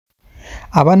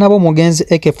Abaana b'omugenzi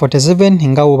AK47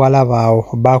 nga obalaba awo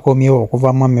bakomyewo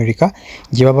okuva mu America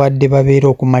gye babadde babeera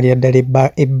okumalira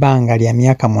ddala ebbanga lya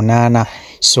myaka 8.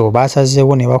 So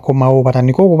basazeewo ne bakomawo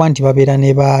batandika okuba nti babeera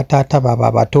ne bataata baabwe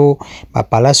abato ba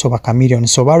Palaso ba Chameleone.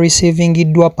 So ba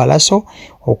receivingiddwa Palaso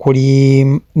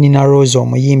okuli Nina Rose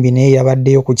omuyimbi naye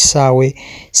yabaddeyo ku kisaawe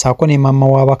saako ne maama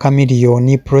wa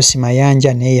Chameleone Prosi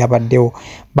Mayanja naye yabaddewo.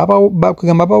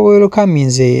 Bakugamba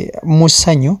welcominze mu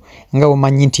ssanyu nga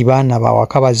bumanyi nti baana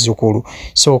bawaka bazzukulu.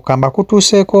 So kamba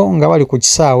kutuuseeko nga bali ku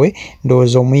kisaawe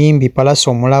ndowooza omuyimbi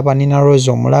Palaso omulaba, Nina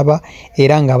Rose omulaba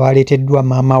era nga baleeteddwa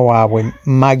maama waabwe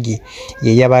Magi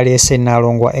ye yabaleese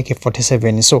Nnaalongwa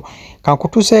AK47. So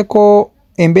kankutuuseeko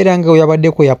embeera nga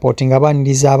yabadde ku airport nga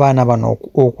baaniriza abaana bano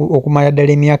okumala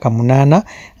ddala emyaka 8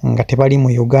 nga tebali mu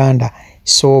Uganda.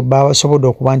 So basobodde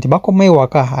okuba nti bakoma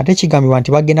ewaka ate kigambibwa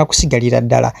nti bagenda kusigalira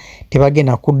ddala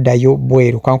tebagenda kuddayo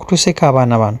bweru. Kankutuuseeko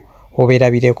abaana bano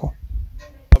obeerabireko.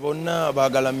 Bonna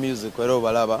baagala music era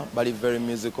obalaba bali very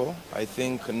musical. I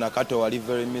think Kata wali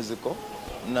very musical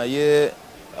naye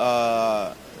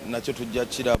nakyo tujja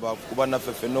kiraba kuba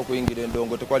naffe ffenna okuyingira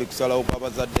endongo tekwali kusalawo kwa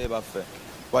bazadde baffe,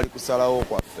 kwali kusalawo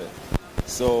kwaffe.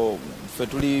 So ffe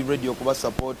tuli ready okuba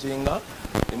supportinga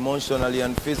emotionally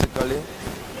and physically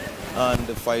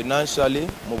and financially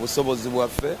mu busobozi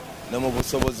bwaffe ne mu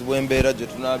busobozi bw'embeera gye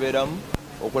tunaabeeramu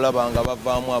okulaba nga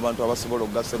bavaamu abantu abasobola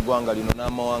okugasa eggwanga lino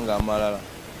n'amawanga amalala.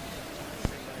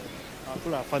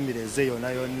 Akula family ze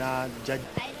yona judge.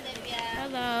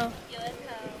 Hello. You're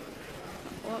welcome.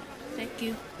 Well, thank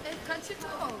you. Can't you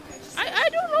talk? I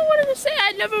don't know what to say.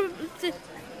 I never.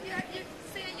 Yeah, you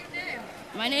say your name.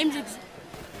 My name's.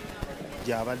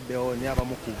 Jabaddewo ne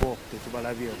abamu kubo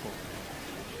tetubalabyeko.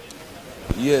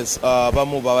 Yes,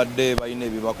 abamu babadde balina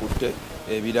ebibakutte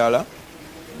ebirala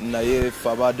naye ffe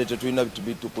abadde tetulina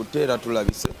bitukutte era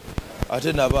tulabise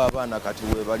ate nabo abaana kati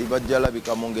we bali bajja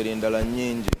labika mu ngeri endala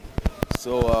nnyingi.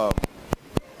 So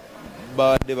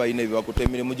babadde balina ebibakutte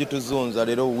emirimu gituzunza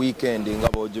leero weekend nga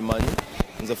bw'ogimanyi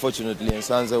nze fortunately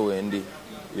ensanze wendi.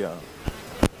 Yeah.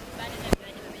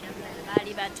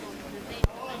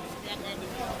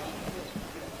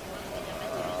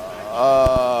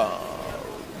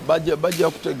 Bajja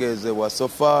kutegeezebwa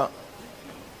sofa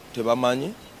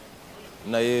tebamanyi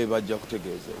naye bajja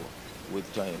kutegeezebwa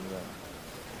with time.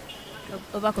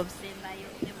 Obako busembayo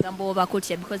nebugambo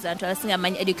obakutya because abantu abasinga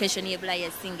manyi education yebula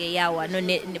yasinga eyawa no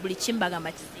ne buli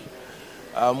kimbagamba kisi.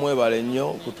 Mwebale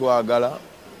nnyo kutwagala.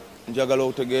 Njagala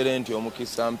okutegeera nti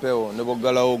omukisa mpewo ne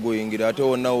boggalawo guyingira ate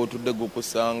wonna wotudde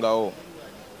gukusangawo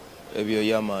ebyo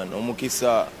yamaana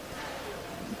omukisa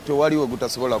tewaliwe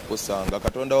gutasobola kukusanga.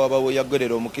 Katonda wabawe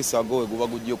yagerera omukisa gwe guba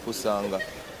gujja okusanga.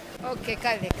 Okay,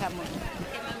 kale kamo.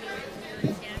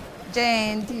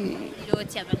 Jendi.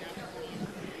 Yotya bana.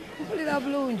 Kulira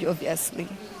bulungi obviously.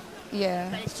 Yeah.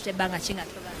 Bali kitebanga kinga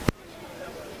toba.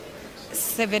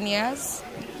 7 years.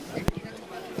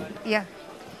 Yeah.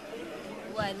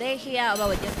 Were they here or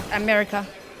were just America.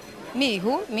 Me,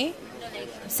 who? Me?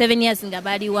 7 years nga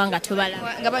bali wanga tobala.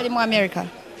 Nga bali mu America.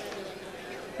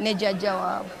 Ne jajja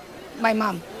waabwe. My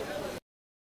mom.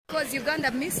 Because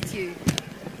Uganda missed you.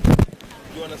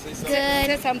 You want to say something? Good.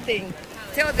 Say something.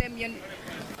 Tell them your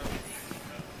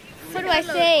What do I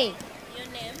say? Your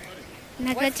name?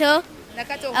 Nakato.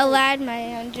 Nakato. Alad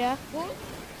Mayanja.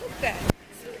 Who's that?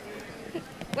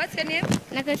 What's your name?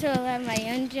 Nakato Alad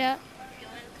Mayanja.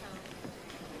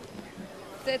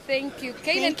 Say thank you.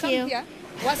 Kaden, Thank come you. here.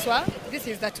 Waswa, this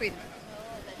is the twin.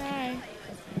 Hi.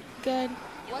 Good.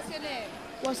 What's your name?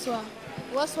 Waswa.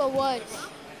 Waswa what?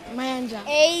 Mayanja.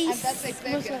 And that's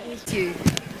exactly Waswa is. you.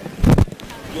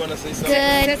 You want to say something?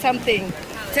 Good. Say something.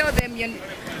 Tell them your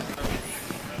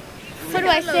What do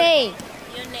I say?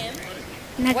 Your name?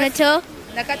 Nakato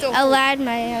Nakato. Alad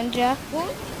Mayanja.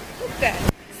 Who's that?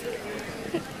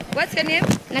 What's your name?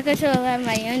 Nakato Alad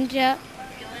Mayanja.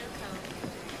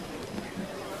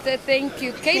 Say thank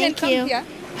you. Kaden, Thank come you. here.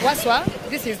 Waswa,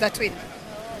 this is the twin.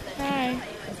 Hi.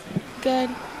 Good.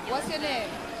 What's your name?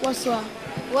 Waswa.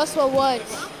 Waswa what?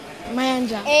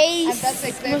 Mayanja. And that's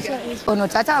exactly Waswa is. ono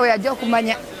tata we ajja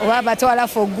okumanya oba batwala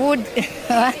for good.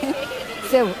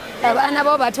 So, abaana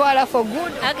bo batwala for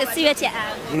good. Okay, see what you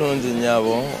are. Bulungi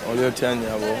nnyabo oli otya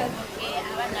nnyabo.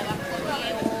 Abaana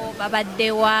bakomyewo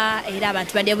babaddewa era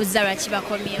abantu badebuza lwaki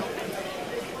bakomyewo.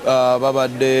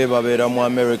 Babadde babeera mu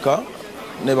America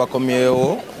ne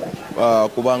bakomyewo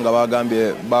kubanga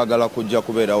bagambye baagala kujja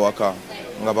kubeera waka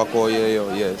nga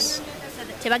bakooyeeyo. Yes.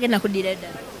 Tebagenda kuddira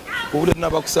ddala. Kubudde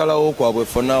nabakusalawo kwabwe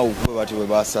fonna okube bati bwe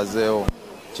basazeewo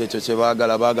kyekyo kye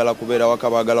baagala kubeera waka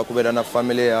baagala kubeera na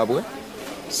family yaabwe.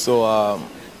 So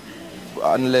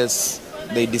unless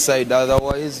they decide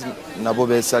otherwise nabo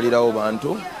besalirawo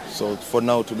bantu, so for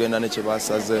now tugenda ne kye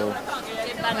basazeewo.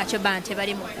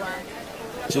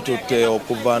 Kitutte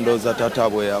okuva ndowooza taata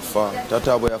bwe yafa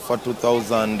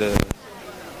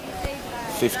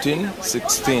 2015,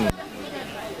 16.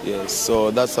 Yes,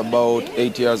 so that's about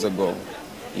 8 years ago.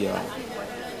 Yeah.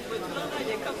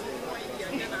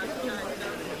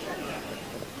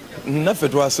 Naffe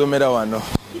twasomera wano.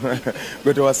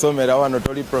 Gwe twasomera wano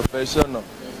toli professional.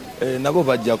 Nabo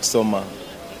bajja kusoma.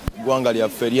 Gwanga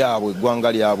lyaffe lyabwe,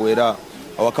 gwanga lyabwe era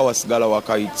awaka wasigala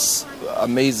waka. It's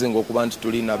amazing okuba nti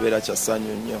tuli nabeera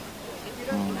kyasanyu nnyo.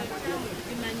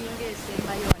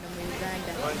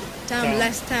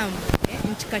 Last time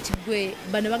ntikati gwe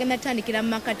bano bagenda tandikira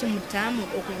makati mutamu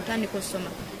okutandika osoma.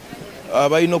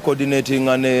 Abayino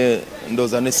coordinating ne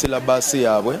ndoza ne syllabus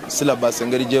yaabwe, syllabus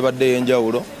engeri gye badde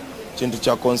enjawulo, kintu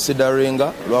kya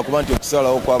consideringa lwakuba nti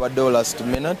okusalawo kwabaddewo last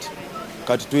minute,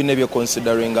 kati tulina ebyo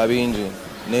consideringa bingi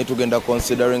naye tugenda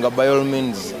consideringa by all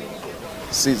means.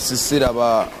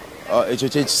 Siraba ekyo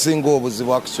kyekisinga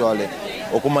obuzibu actually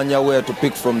okumanya where to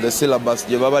pick from the syllabus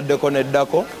gye babaddeko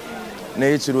neddako,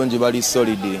 naye kirungi bali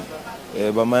solid.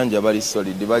 Bamanja bali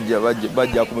solid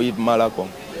bajja kumalako.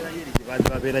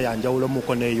 Babeera yanjawulo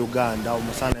muko ne Uganda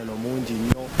omusana eno mungi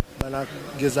nnyo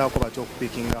banagezaako batya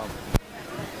okupicking up.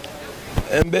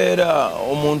 Embeera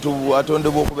omuntu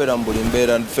atondebwa okubeera mu buli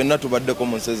mbeera, ffenna tubaddeko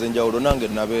mu nsezi enjawulo, nange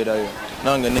nabeerayo,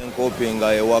 nange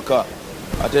nenkopinga ewaka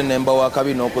ate nemba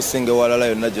wakabi n'okusinga ewalala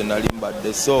yonna gye nali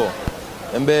mbadde. So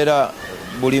embeera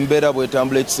buli mbeera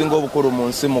bwetambula, ekisinga obukulu mu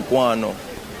nsi mukwano.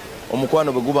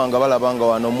 Omukwano bwe guba nga balabanga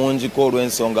wano mungiko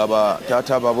olw'ensonga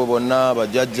bataata baabwe bonna,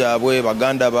 bajjajjaabwe,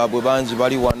 baganda baabwe bangi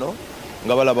bali wano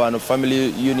nga balaba wano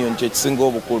family union kyekisinga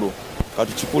obukulu.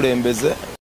 Katukikulembeze